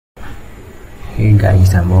Hey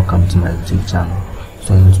guys, and welcome to my YouTube channel.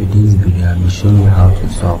 So in today's video I'll be showing you how to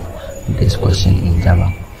solve this question in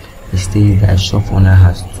Java. It states that shop owner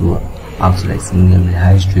has two outlets, namely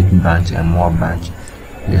High Street branch and Mall branch.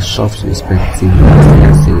 The shop's respective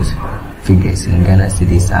sales figures in Ghana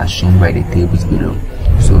cedis are shown by the tables below.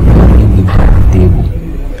 So we only give the table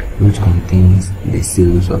which contains the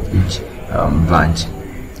sales of each branch.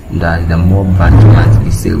 That's the Mall branch monthly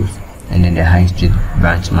sales and then the High Street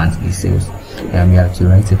branch monthly sales. And we have to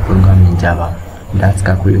write a program in Java that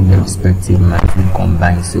calculates the respective monthly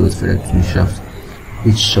combined sales for the two shops,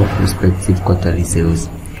 each shop respective quarterly sales,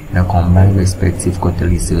 the combined respective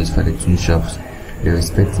quarterly sales for the two shops, the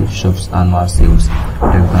respective shops annual sales, the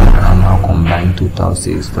annual combined total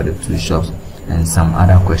sales for the two shops, and some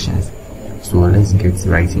other questions. So let's get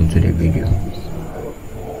right into the video.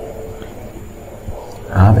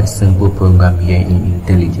 I have a simple program here in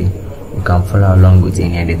IntelliJ. You can follow along with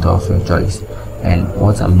any editor of your choice. And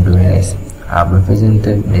what I'm doing is I've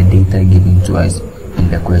represented the data given to us in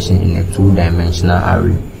the question in a two-dimensional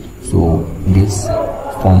array. So this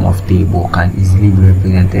form of table can easily be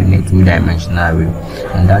represented in a two-dimensional array,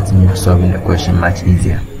 and that makes solving the question much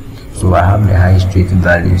easier. So I have the High Street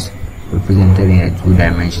values represented in a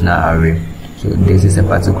two-dimensional array. So this is a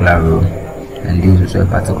particular row, and this is also a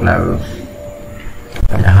particular row.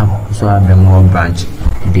 And I also have the Mall branch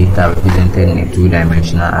data represented in a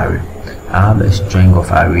two-dimensional array. I have a string of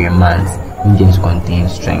array months which just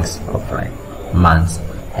contains strings of months,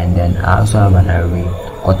 and then I also have an array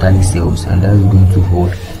quarterly sales, and that is going to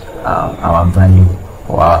hold our value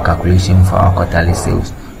or our calculation for our quarterly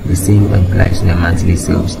sales. The same applies to the monthly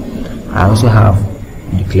sales. I also have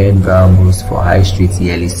declared variables for High Street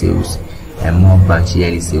yearly sales and Mall branch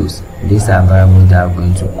yearly sales. These are variables that are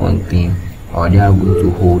going to contain, or they are going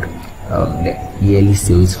to hold the yearly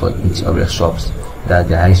sales for each of the shops. That's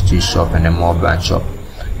the High Street shop and the Mall branch shop.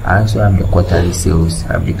 I also have the quarterly sales.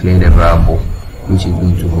 I've declared a variable which is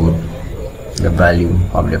going to hold the value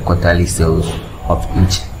of the quarterly sales of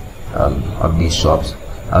each of these shops.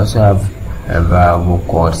 I also have a variable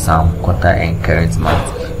called sum, quarter, and current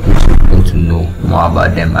month, which we're going to know more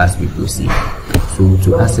about them as we proceed. So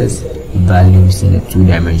to access values in a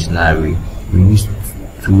two-dimensional array, we use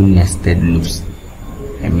two nested loops.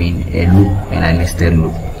 A loop and a nested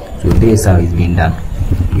loop. So this is how it's being done.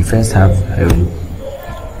 You first have a loop,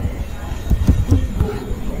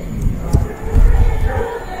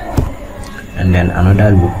 and then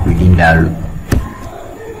another loop within that loop.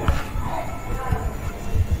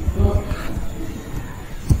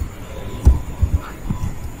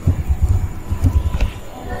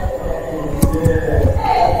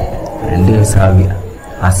 And this is how we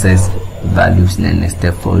access values in a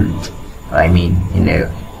nested for loop.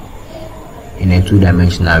 In a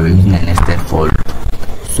two-dimensional array using a nested for loop.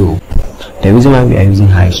 So the reason why we are using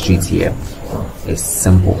High Street here is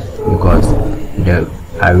simple, because the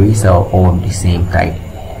arrays are all of the same type,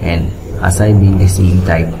 and aside being the same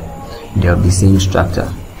type, they have the same structure.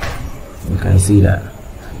 You can see that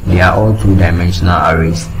they are all two-dimensional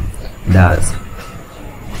arrays. That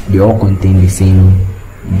they all contain the same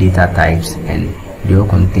data types and they all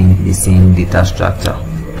contain the same data structure.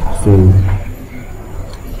 So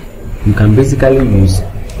you can basically use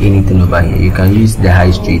anything over here. You can use the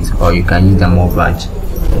High Street or you can use the Mall branch,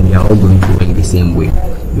 and they are all going to work the same way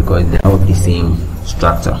because they are of the same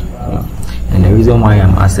structure. And the reason why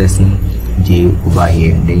I'm accessing J over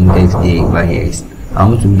here, the index J over here, is I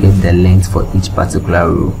want to get the length for each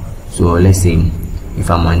particular row. So let's say if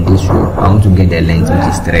I'm on this row, I want to get the length, which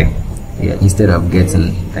is thread. Instead of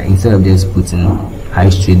just putting High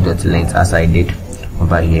Street dot length as I did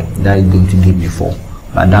over here, that is going to give me 4.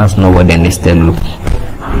 But that's not what the nested loop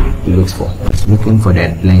looks for. It's looking for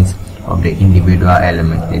the length of the individual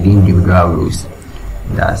element, the individual rows.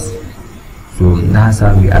 That's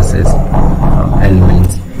how we access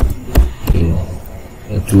elements in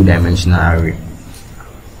a two-dimensional array.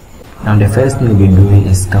 Now the first thing we'll be doing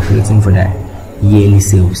is calculating for the yearly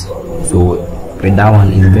sales. So with that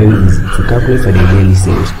one, it's very easy to calculate for the yearly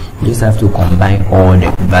sales. You just have to combine all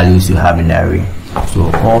the values you have in the array.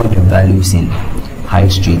 So all the values in High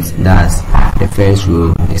Street, that's the first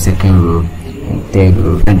row, the second row, the third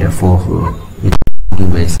row, and the fourth row, which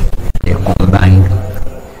give us the combined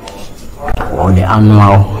or the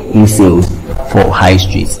annual sales for High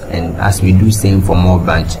Street. And as we do same for Mall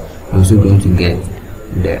branch, we're also going to get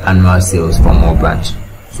the annual sales for Mall branch.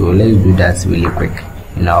 So let's do that really quick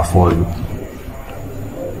in our for loop.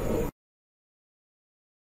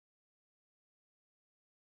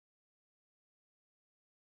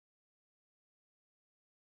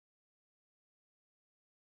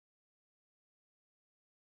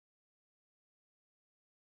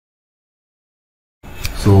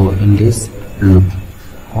 So in this loop,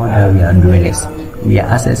 all that we are doing is we are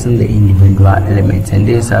accessing the individual elements, and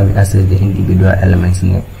this is how we access the individual elements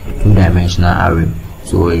in the two-dimensional array.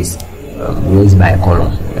 So it's rows by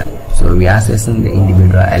column. Yeah. So we are accessing the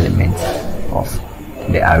individual elements of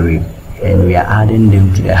the array, and we are adding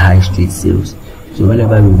them to the high street sales. So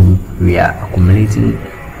whenever we are accumulating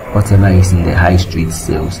whatever is in the high street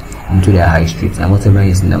sales into the high street, and whatever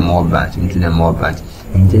is in the mall branch into the mall branch,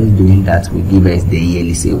 and just doing that will give us the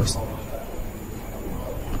yearly sales.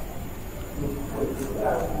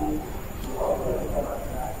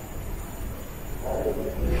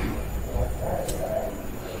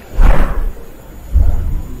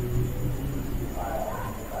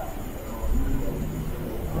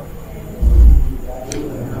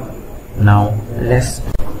 Now let's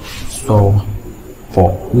solve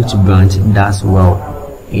for which branch does well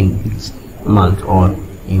in each month, or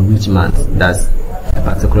in which month does a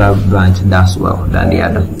particular branch does well than the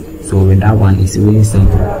other. So with that one, it's really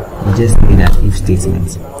simple. We just need an if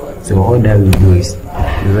statement. So all that we do is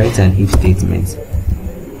we write an if statement.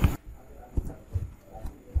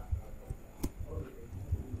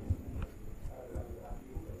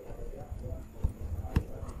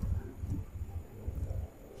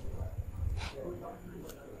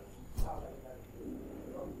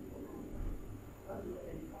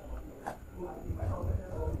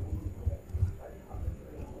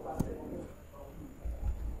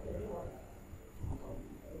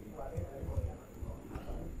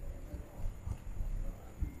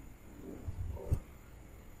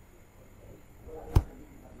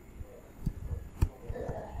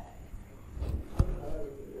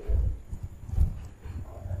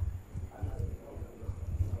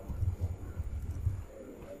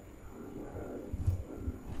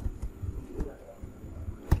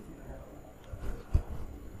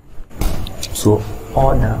 So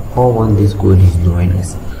all what this code is doing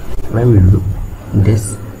is, when we look,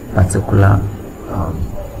 this particular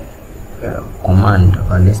command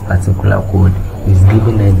or this particular code is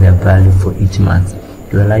giving us the value for each month.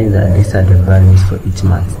 Realize that these are the values for each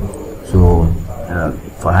month. So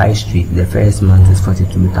for high street, the first month is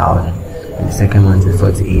 42,000, and the second month is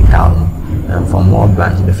 48,000, and for mall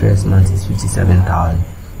branch, the first month is 57,000,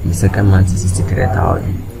 and the second month is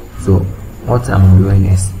 63,000. So what I'm doing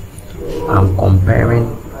is I'm comparing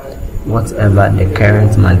whatever the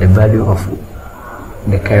current month, the value of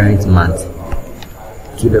the current month,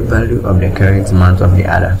 to the value of the current month of the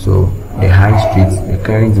other. So the high street, the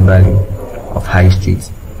current value of high street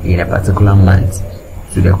in a particular month,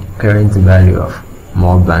 to the current value of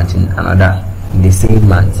mall branch in another in the same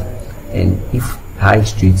month. And if high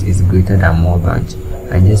street is greater than mall branch,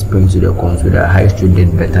 I just print to the console that high street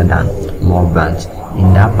did better than mall branch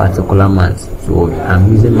in that particular month. So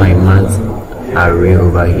I'm using my month array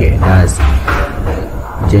over here. That's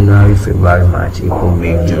January, February, March, April,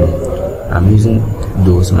 May, June. I'm using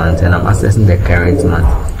those months, and I'm accessing the current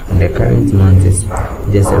month, and the current month is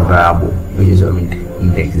just a variable which is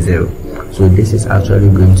index 0. So this is actually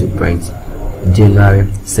going to print January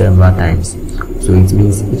several times. So it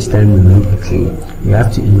means each time we make a claim, we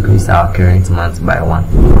have to increase our current month by 1.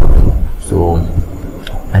 So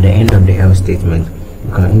at the end of the else statement,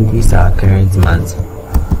 we can increase our current month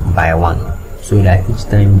by 1, so that each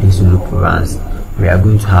time this loop runs, we are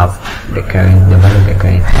going to have the value of the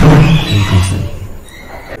current increasing.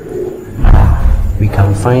 We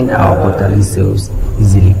can find our quarterly sales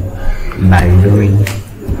easily by doing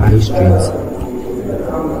high street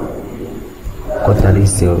quarterly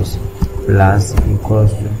sales plus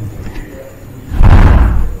equals to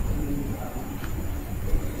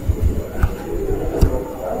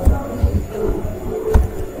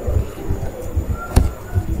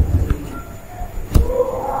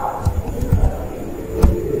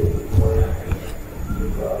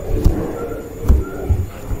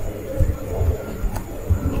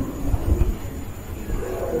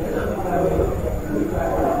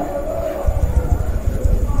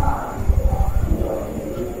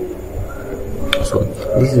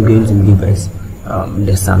this is going to give us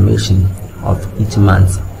the summation of each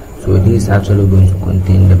month. So this is actually going to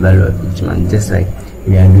contain the value of each month, just like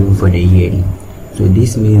we are doing for the yearly. So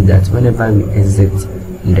this means that whenever we exit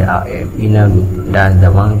the inner loop, that's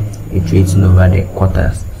the one iterating over the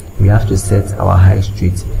quarters, we have to set our high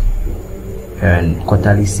street and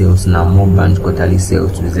quarterly sales and our mall branch quarterly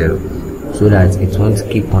sales to 0, so that it won't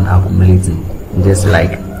keep on accumulating, just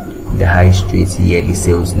like the high street yearly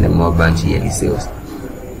sales and the mall branch yearly sales.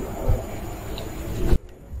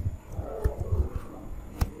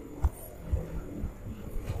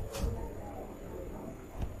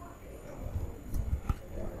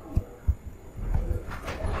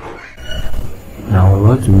 Now we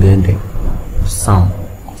want to get the sum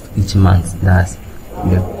of each month, that's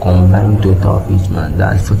the combined total of each month,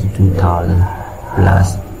 that's 42,000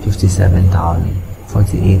 plus 57,000,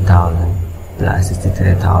 48,000 plus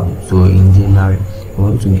 63,000. So in January we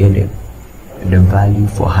want to get the value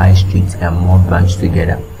for High Street and More Branch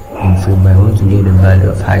together. In February we want to get the value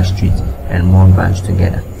of High Street and More Branch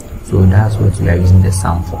together. So that's what we are using the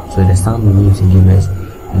sum for. So the sum is going to give us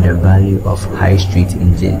the value of High Street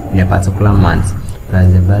in a particular month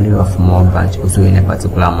plus the value of More Branch also in a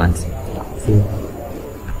particular month. So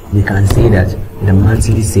we can see that the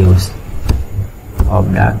monthly sales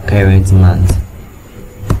of that current month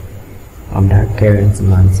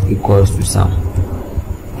equals to sum,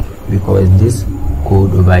 because this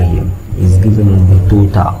code over here is given in the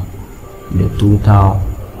total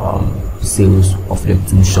sales of the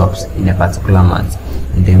two shops in a particular month,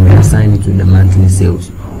 and then we assign it to the monthly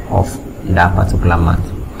sales of that particular month.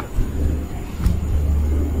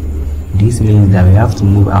 This means that we have to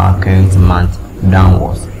move our current month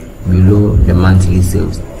downwards below the monthly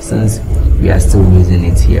sales, since we are still using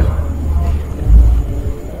it here.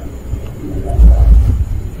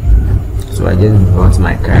 So I just brought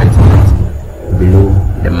my current month below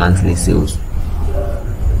the monthly sales.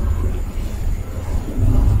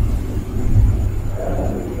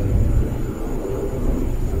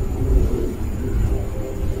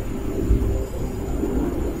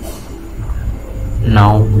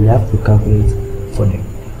 Now we have to calculate for the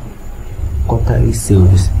quarterly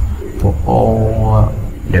sales for all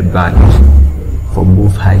the branches, for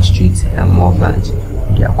both High Street and More Branch,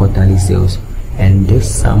 their quarterly sales, and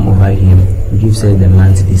this sum over here gives us the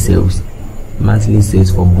monthly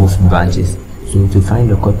sales for both branches. So to find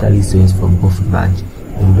the quarterly sales for both branches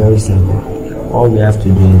is very simple. All we have to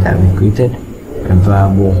do is that we created a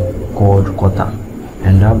variable called quarter,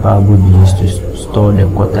 and that variable will be used to store the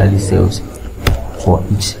quarterly sales for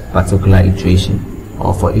each particular iteration,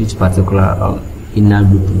 or for each particular inner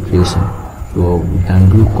loop iteration. So we can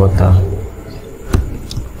do quarter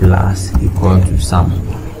plus equal to sum,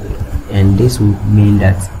 and this will mean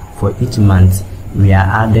that for each month we are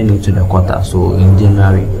adding it to the quarter. So in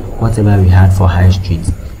January, whatever we had for High Street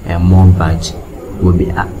and More Branch will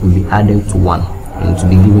be added to 1 and to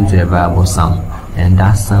be given to the variable sum, and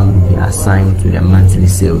that sum will be assigned to the monthly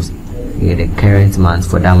sales, the current month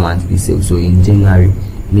for that monthly sales. So in January,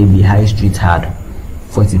 maybe High Street had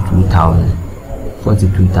 42,000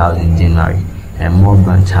 in January, and More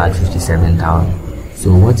Branch had 57,000.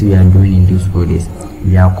 So what we are doing in this code is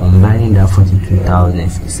we are combining that 42,000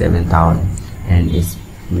 and 57,000, and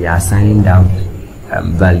we are assigning that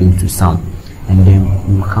value to sum, and then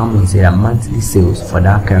we come and say that monthly sales for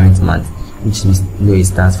that current month, which means it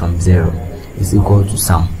starts from 0, is equal to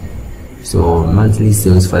sum. So monthly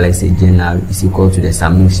sales for, let's say, January is equal to the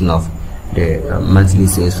summation of the monthly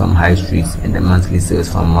sales from High Street and the monthly sales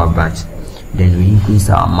from More Branch. Then we increase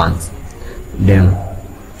our month. Then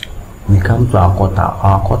we come to our quarter.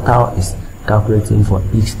 Our quarter is calculating for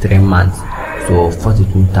each 3 months. So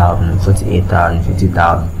 42,000, 48,000,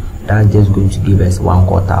 50,000. That's just going to give us 1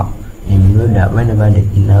 quarter. And you know that whenever the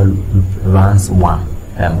inner loop runs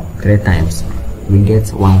 3 times, we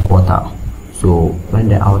get 1 quarter. So when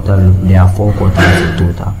the outer loop, there are 4 quarters in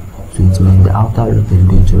total. So it means the outer loop is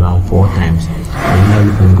going to run 4 times, the inner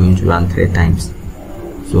loop is going to run 3 times.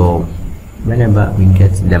 So whenever we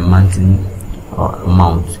get the monthly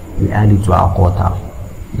amount, we add it to our quarter.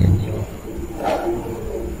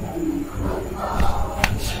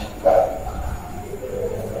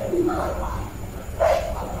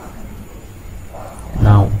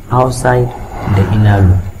 Now outside the inner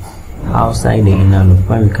loop,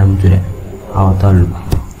 when we come to the outer loop,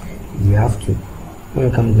 we have to, when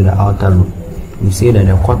we come to the outer loop, we say that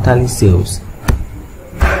the quarterly sales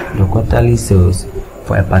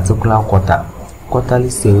for a particular quarterly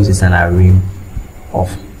sales is an array of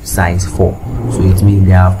size 4. So it means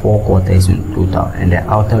there are 4 quarters in total, and the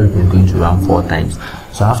outer loop is going to run 4 times.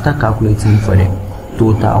 So after calculating for the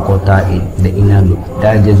total quarter in the inner loop,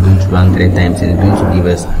 that's just going to run 3 times, and it's going to give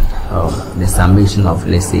us the summation of,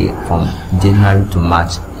 let's say, from January to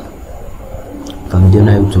March.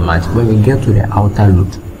 When we get to the outer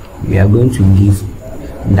loop, we are going to give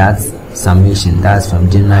that summation, that's from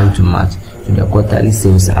January to March, to the quarterly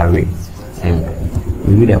sales array, and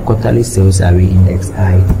we do the quarterly sales array index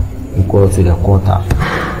I equal to the quarter.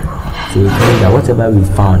 So it means that whatever we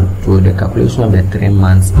found through the calculation of the 3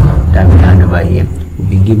 months that we had over here will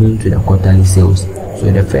be given to the quarterly sales.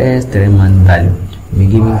 So the first 3 month value will be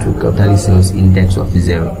given to quarterly sales index of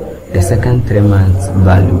 0. The second 3 months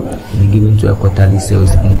value will be given to a quarterly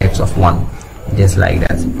sales index of 1, just like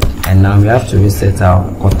that. And now we have to reset our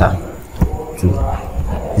quarter to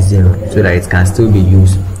 0 so that it can still be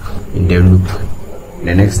used in the loop.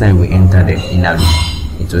 The next time we enter the inner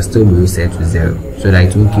loop, it will still be reset to 0 so that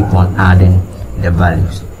it will keep on adding the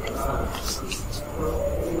values.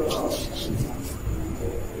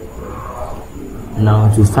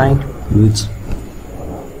 Now to find which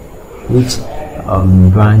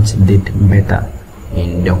branch did better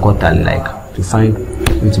in the quarterly, like to find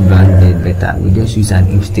which branch did better, we just use an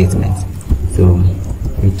if statement. So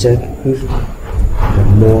we check if the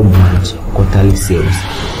more branch quarterly sales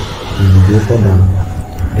is greater than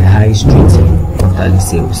the high street quarterly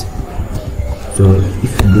sales. So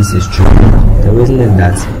if this is true, the reason is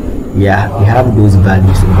that we have those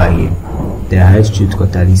values over here, the high street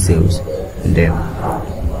quarterly sales and the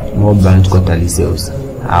more branch quarterly sales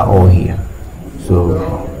are all here. So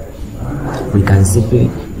we can simply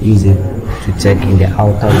use it to check in the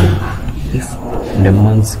outer loop if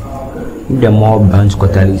the more branch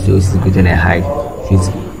quarterly sales is greater than high street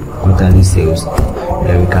quarterly sales,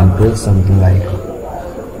 then we can print something like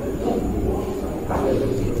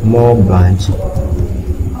more branch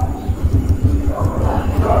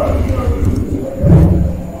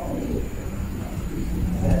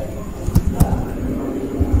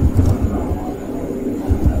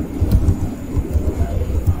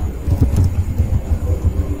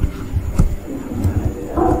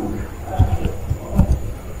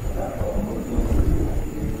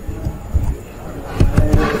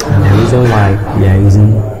why we are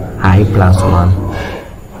using I plus 1.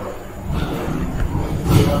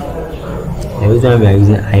 The reason we are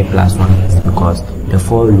using I plus 1 is because the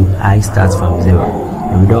for loop I starts from 0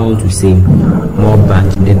 and we don't want to say more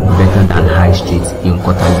branch did better than high street in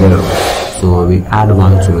quarter 0, so we add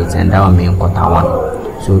 1 to it and that will mean quarter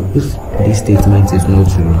 1. So if this statement is not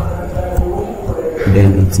true,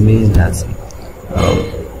 then it means that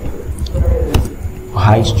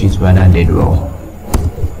high street rather did well.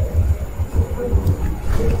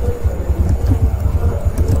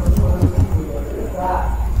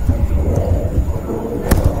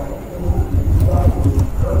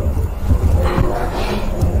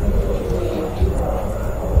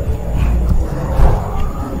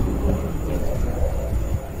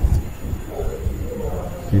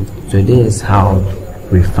 So this is how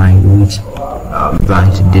we find which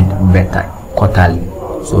branch did better quarterly.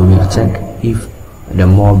 So we check if the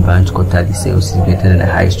more branch quarterly sales is greater than the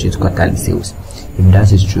high street quarterly sales. If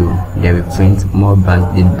that is true, then we print more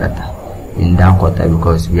branch did better in that quarter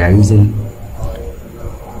because we are using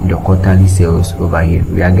the quarterly sales over here.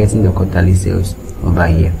 We are getting the quarterly sales over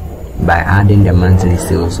here by adding the monthly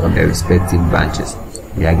sales of the respective branches.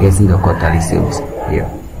 We are getting the quarterly sales here.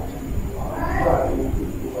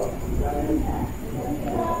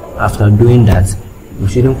 After doing that, we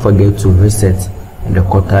shouldn't forget to reset the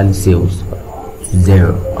quarterly sales to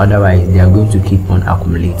 0, otherwise they are going to keep on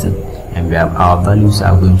accumulating and our values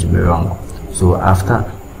are going to be wrong. So after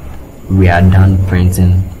we are done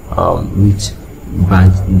printing which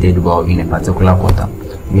branch did well in a particular quarter,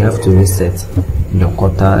 we have to reset the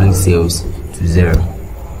quarterly sales to 0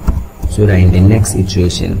 so that in the next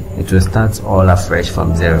iteration it will start all afresh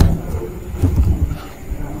from 0.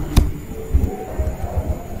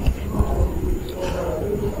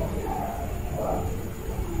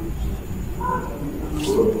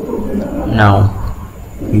 Now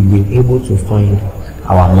we've been able to find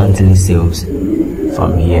our monthly sales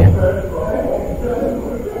from here.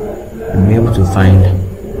 We've been able to find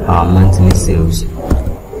our monthly sales.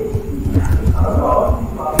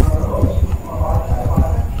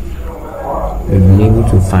 We've been able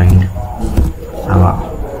to find our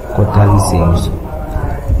quarterly sales.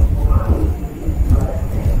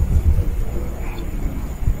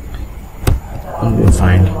 And we'll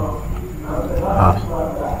find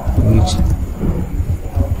which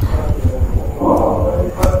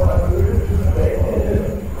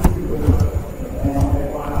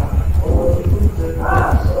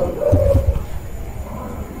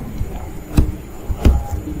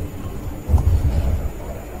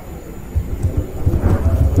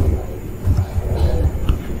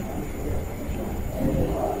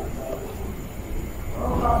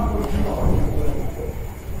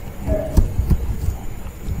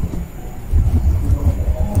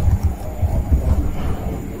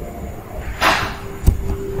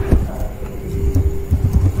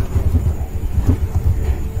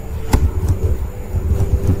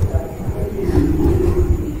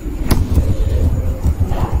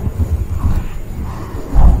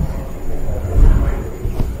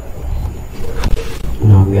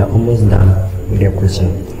we are almost done with the question.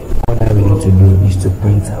 All that we need to do is to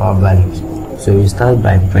print our values. So we start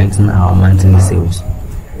by printing our monthly sales.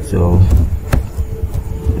 So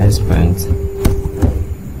let's print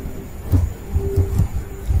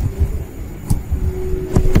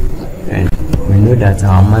that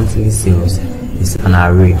our monthly sales is an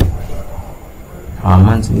array. Our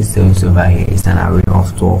monthly sales over here is an array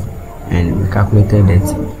of 12, and we calculated it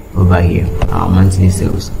over here, our monthly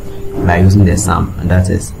sales, by using the sum, and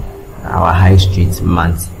that is our high street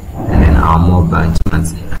month and then our mall branch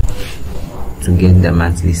month, to get the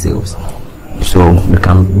monthly sales. So we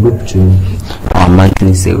can look through our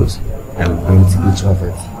monthly sales and print each of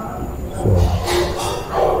it. So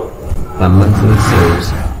the monthly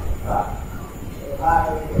sales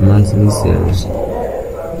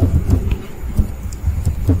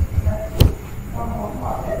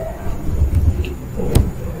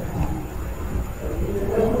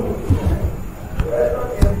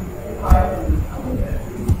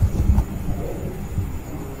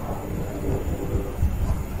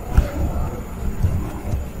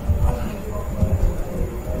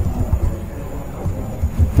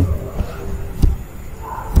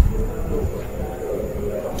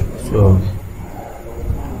So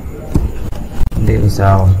this is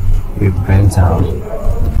how we print our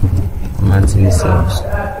monthly sales.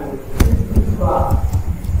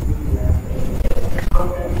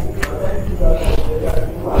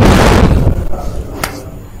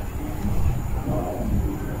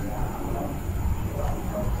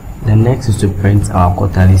 The next is to print our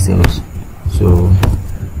quarterly sales. So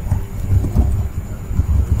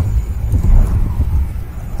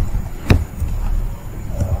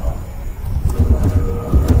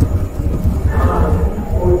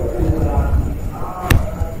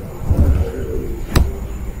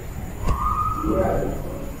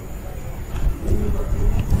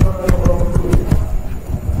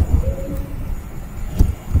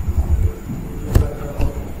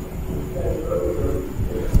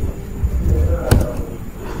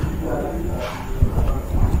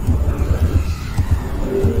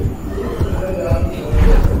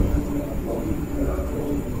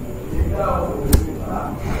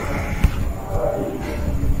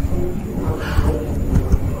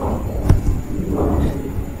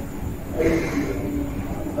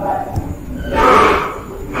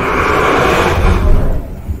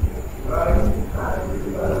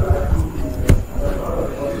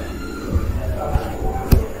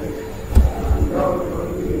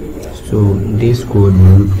this code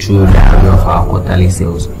will look through the array of our quarterly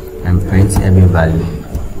sales and print every value.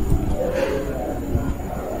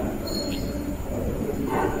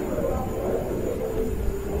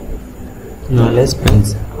 Now let's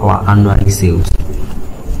print our annual sales.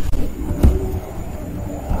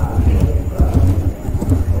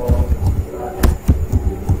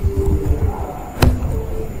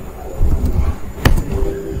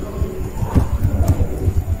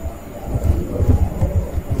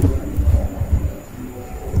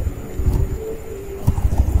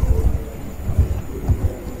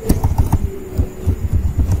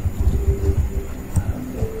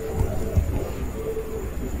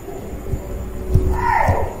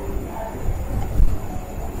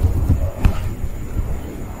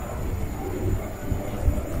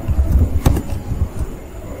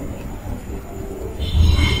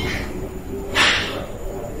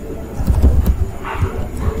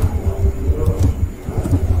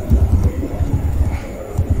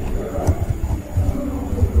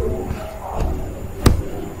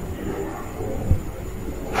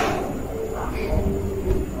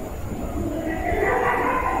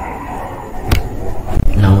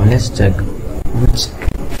 Let's check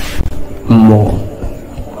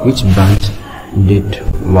which branch did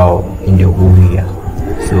well in the whole year.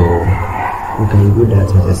 So we can do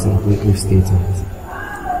that with a simple if statement.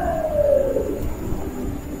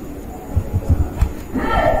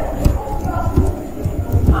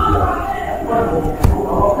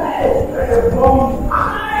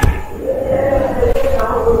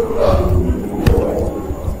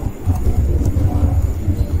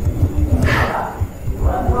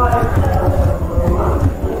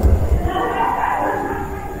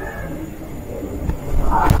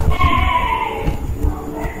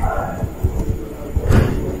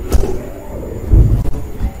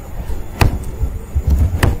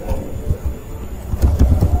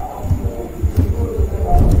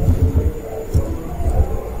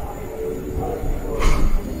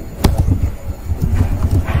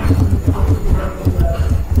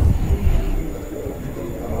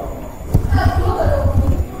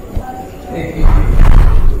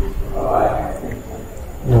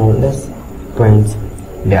 Now let's print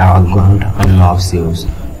our ground annual sales.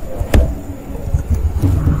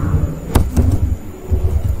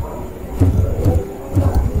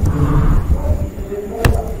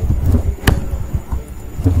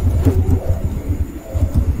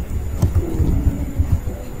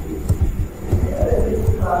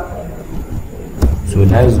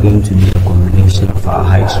 that is going to be a combination of our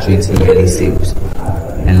high street yearly sales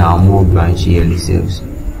and our more branch yearly sales.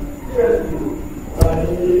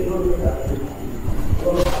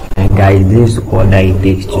 And guys, this is all that it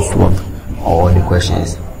takes to solve all the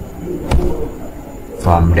questions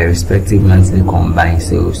from the respective monthly combined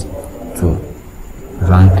sales to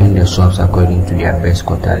ranking the shops according to their best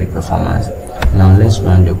quarterly performance. Now let's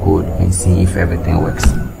run the code and see if everything works.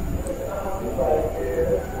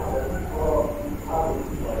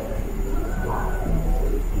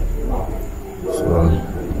 So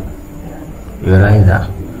you realize that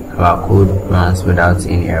our code runs without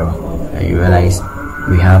any error, and you realize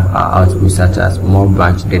we have our output such as more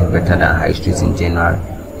branch did better than high street in January,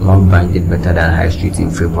 more branch did better than high street in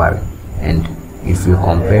February. And if we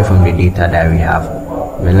compare from the data that we have,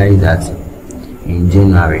 realize that in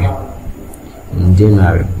January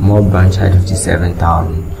more branch had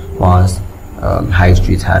 57,000 whilst high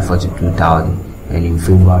street had 42,000, and in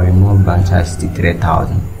February more branch had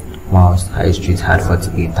 63,000 whilst high street had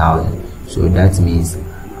 48,000. So that means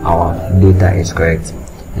our data is correct.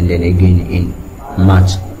 And then again in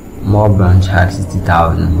March, more branch had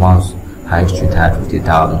 60,000 whilst high street had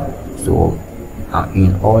 50,000. So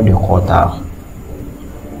in all the quarter,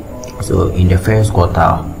 so in the first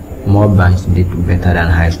quarter, more branch did better than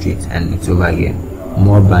high street, and it's over here.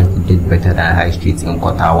 More branch did better than high street in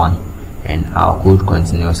quarter 1, and our code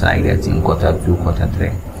continues like that in quarter 2, quarter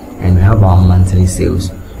 3. And we have our monthly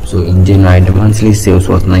sales. So in January, the monthly sales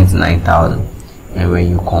was 99,000, and when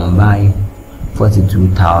you combine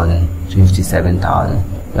 42,000 to 57,000,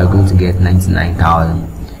 you are going to get 99,000.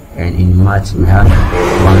 And in March, we have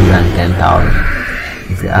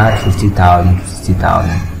 110,000. If you add 50,000 to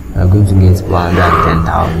 60,000, you are going to get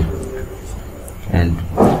 110,000. And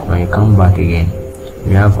when you come back again,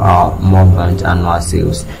 we have our more branch annual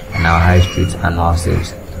sales and our high street annual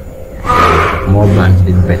sales. More branch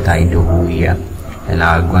did better in the whole year, and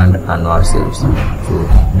our grand annual sales. So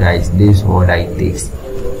guys, this is all that it takes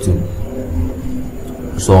to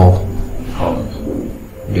solve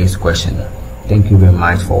this question. Thank you very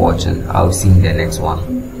much for watching. I'll see you in the next one.